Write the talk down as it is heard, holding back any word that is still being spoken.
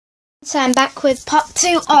So I'm back with part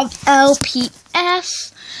 2 of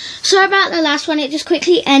LPS. Sorry about the last one, it just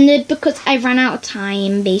quickly ended because I ran out of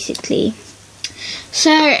time basically. So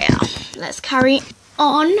let's carry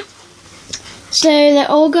on. So they're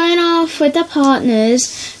all going off with their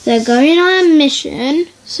partners. They're going on a mission.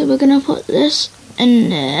 So we're going to put this in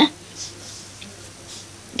there.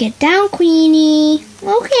 Get down, Queenie.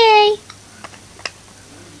 Okay.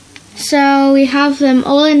 So we have them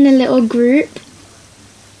all in a little group.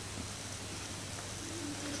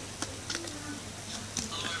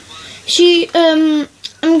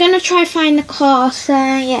 I'm gonna try find the car, so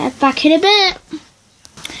yeah, back in a bit.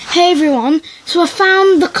 Hey everyone, so I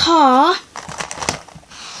found the car.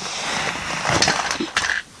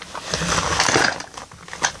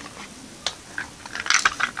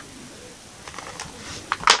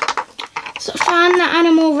 So I found the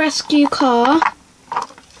animal rescue car.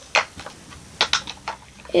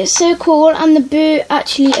 It's so cool, and the boot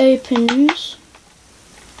actually opens.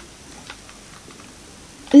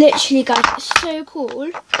 Literally, guys, it's so cool.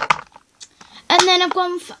 And then I've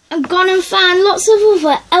gone and found lots of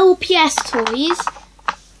other LPS toys.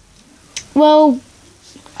 Well,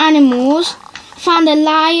 animals. Found a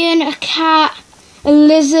lion, a cat, a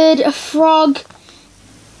lizard, a frog,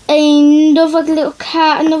 another little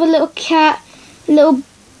cat, a little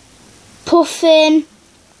puffin,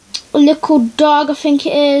 a little dog, I think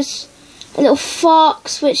it is, a little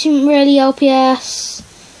fox, which isn't really LPS.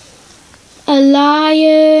 A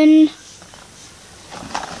lion.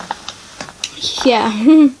 Yeah.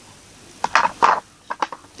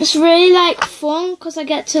 It's really like fun because I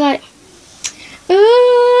get to like, oh,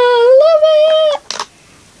 I love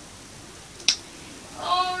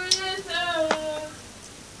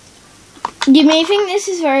it. You may think this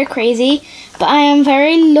is very crazy, but I am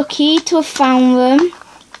very lucky to have found them.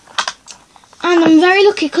 And I'm very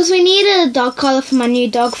lucky because we needed a dog collar for my new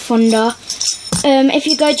dog, Thunder. If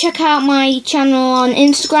you go check out my channel on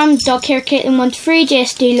Instagram, DogCareCaitlin123,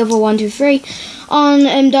 JSDLover123.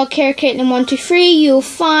 On Dog Care Caitlin 123, you'll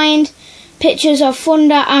find pictures of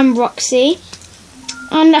Thunder and Roxy.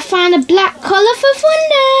 And I found a black collar for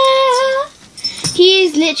Thunder. He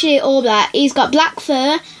is literally all black. He's got black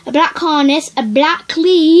fur, a black harness, a black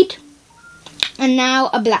lead, and now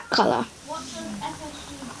a black collar.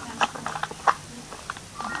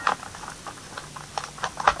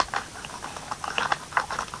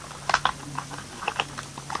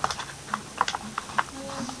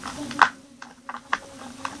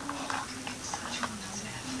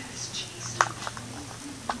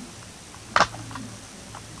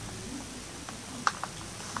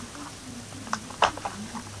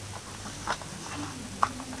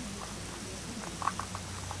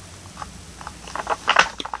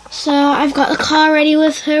 So I've got the car ready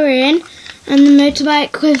with her in, and the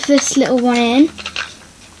motorbike with this little one in.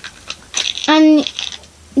 And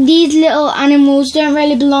these little animals don't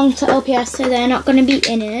really belong to LPS, so they're not going to be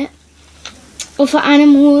in it. Other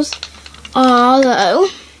animals are though.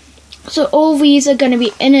 So all these are going to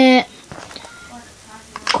be in it.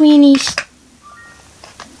 Queenie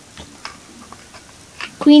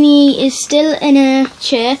is still in a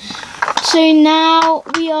chair. So now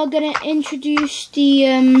we are going to introduce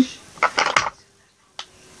the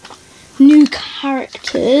new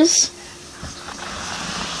characters.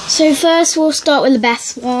 So first we'll start with the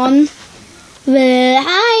best one, the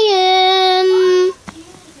lion.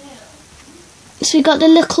 So we got the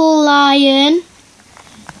little lion.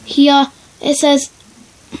 Here it says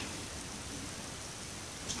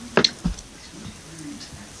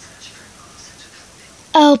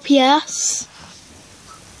LPS.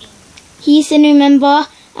 He's a new member,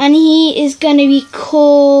 and he is going to be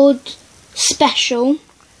called Special.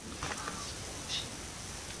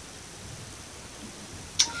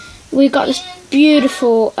 We got this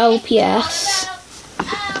beautiful LPS.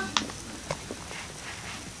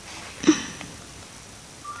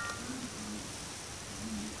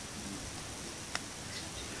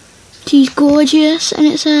 She's gorgeous, and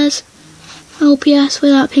it says LPS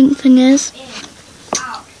without pink fingers.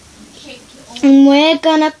 And we're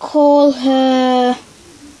gonna call her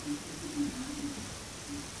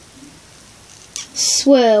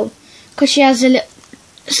Swirl, because she has a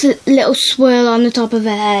little swirl on the top of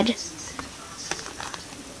her head.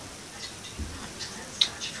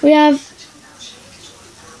 We have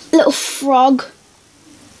a little frog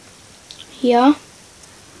here,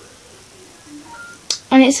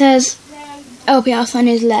 and it says LPS on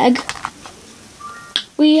his leg.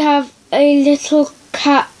 We have a little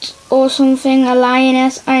cat or something, a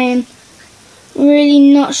lioness. I am really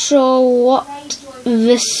not sure what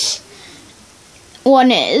this one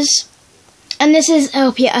is. And this is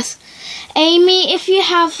LPS. Amy, if you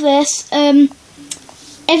have this,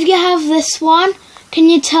 one, can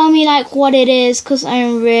you tell me like what it is? Because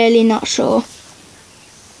I'm really not sure.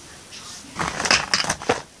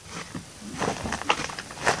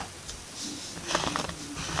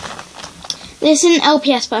 This is an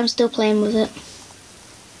LPS, but I'm still playing with it.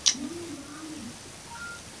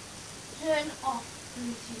 Turn off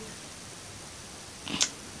Bluetooth.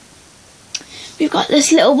 We've got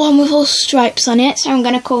this little one with all stripes on it, so I'm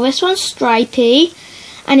going to call this one Stripey.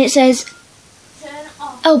 And it says Turn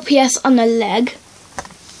off. LPS on the leg.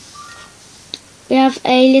 We have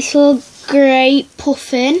a little grey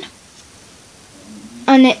puffin.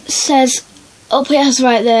 And it says LPS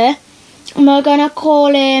right there. And we're going to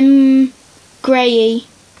call him Graham.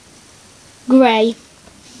 Turn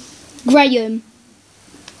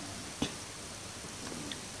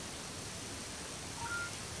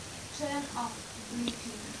off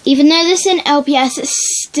Bluetooth. Even though this is an LPS,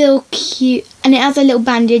 it's still cute. And it has a little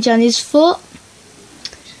bandage on his foot.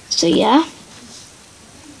 So yeah.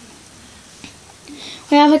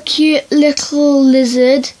 We have a cute little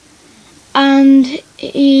lizard. And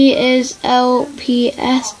he is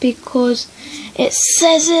LPS because it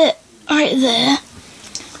says it right there.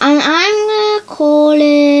 And I'm going to call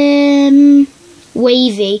him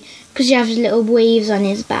Wavy because he has little waves on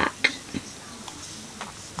his back.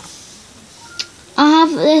 I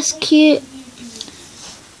have this cute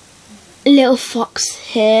little fox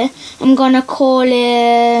here. I'm going to call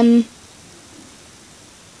him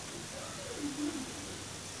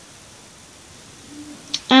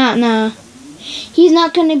I don't know. He's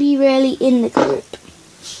not going to be really in the group.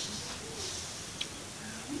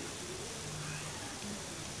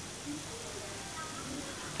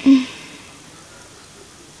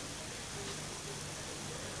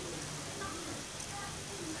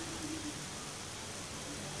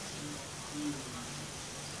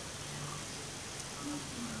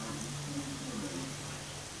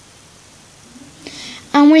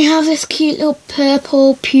 And we have this cute little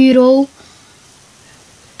purple poodle.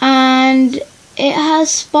 And it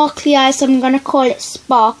has sparkly eyes, so I'm going to call it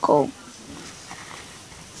Sparkle.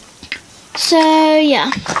 So,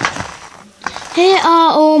 yeah. Here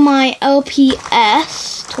are all my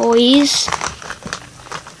LPS toys.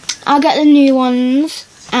 I'll get the new ones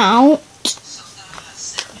out.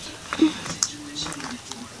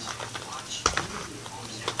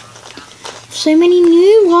 So many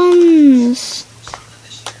new ones.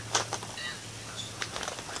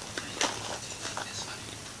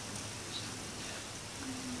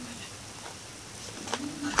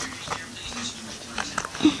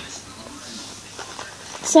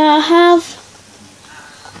 So I have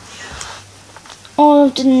all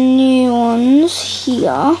of the new ones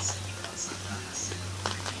here.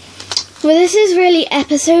 Well, this is really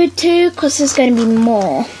episode 2 because there's going to be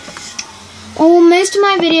more. Well, most of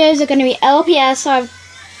my videos are going to be LPS, so I'm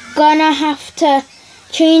going to have to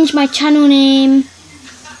change my channel name.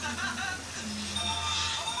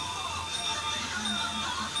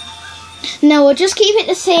 No, we'll just keep it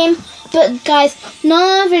the same. But guys,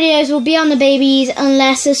 none of the videos will be on the babies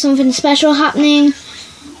unless there's something special happening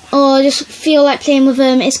or just feel like playing with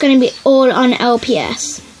them. It's going to be all on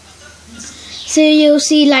LPS. So you'll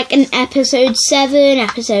see like an episode 7,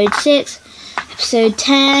 episode 6, episode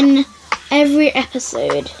 10, every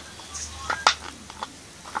episode.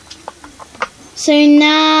 So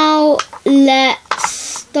now let's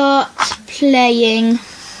start playing.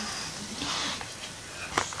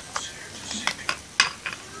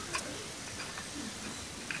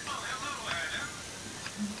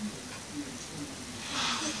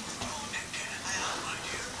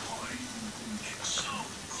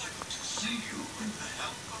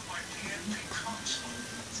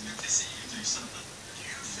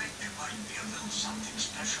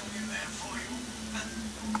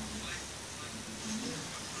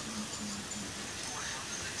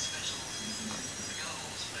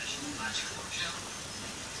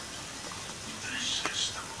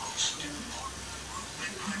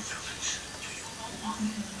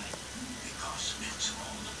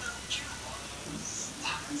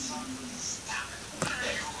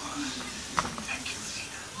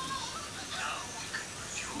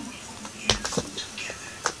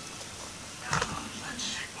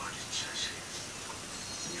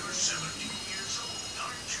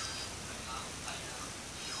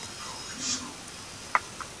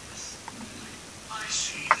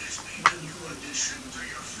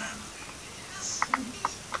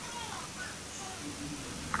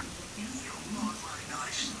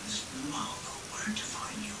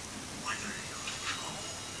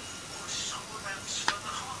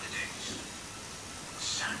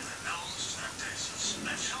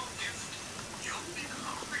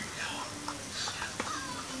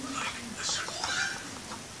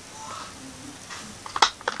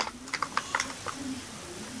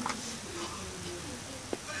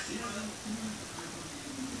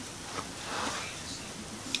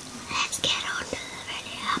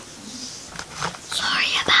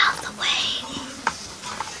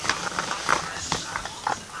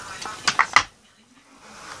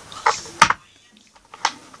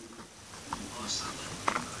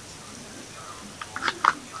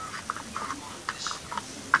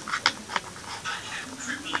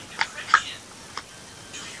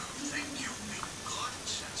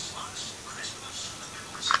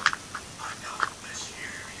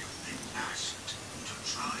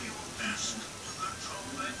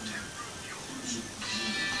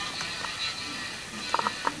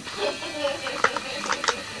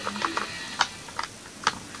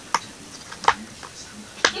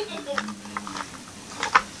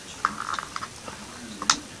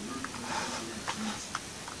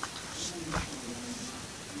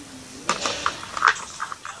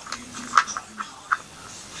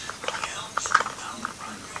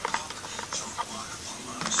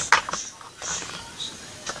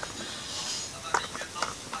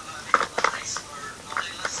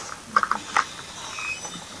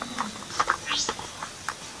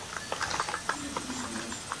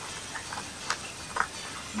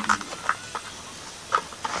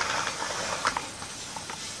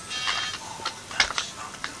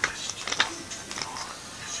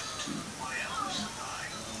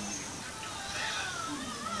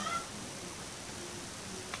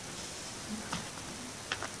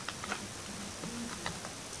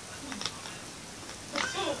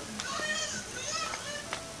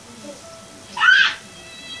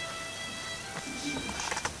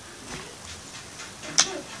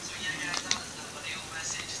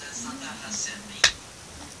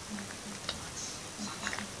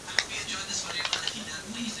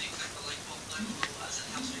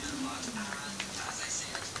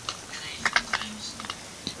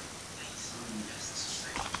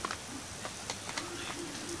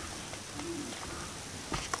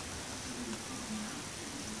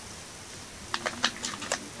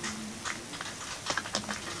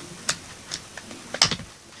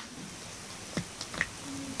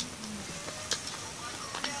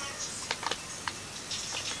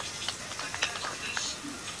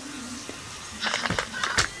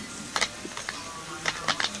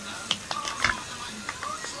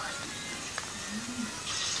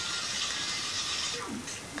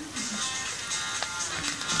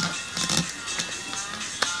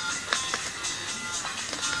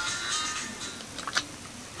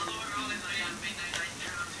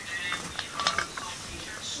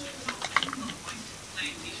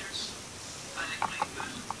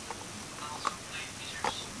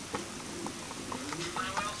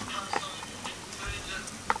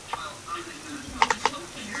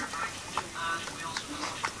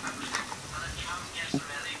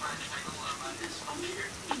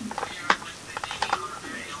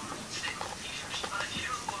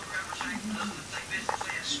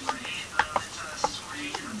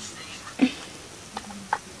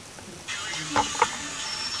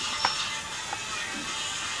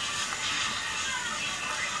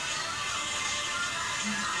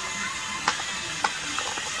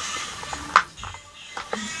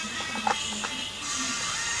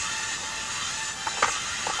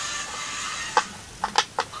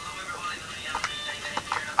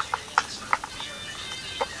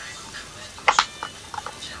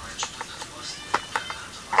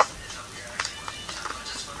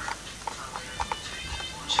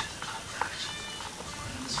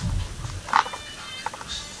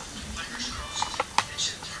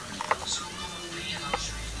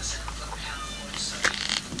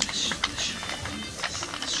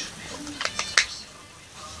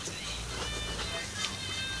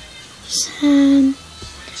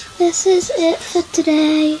 this is it for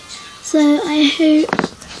today. So I hope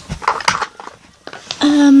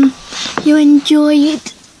you enjoyed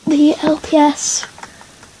the LPS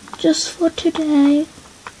just for today.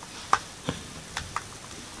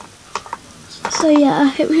 So yeah, I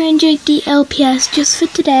hope you enjoyed the LPS just for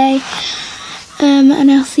today. And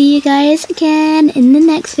I'll see you guys again in the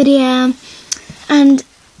next video. And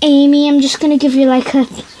Amy, I'm just going to give you like a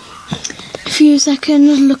few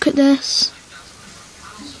seconds. Look at this.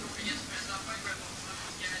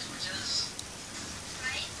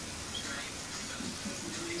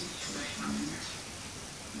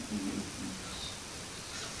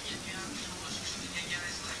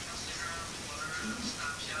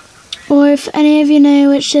 Or if any of you know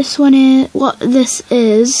which this one is, what this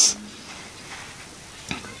is,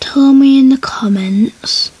 tell me in the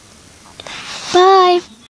comments.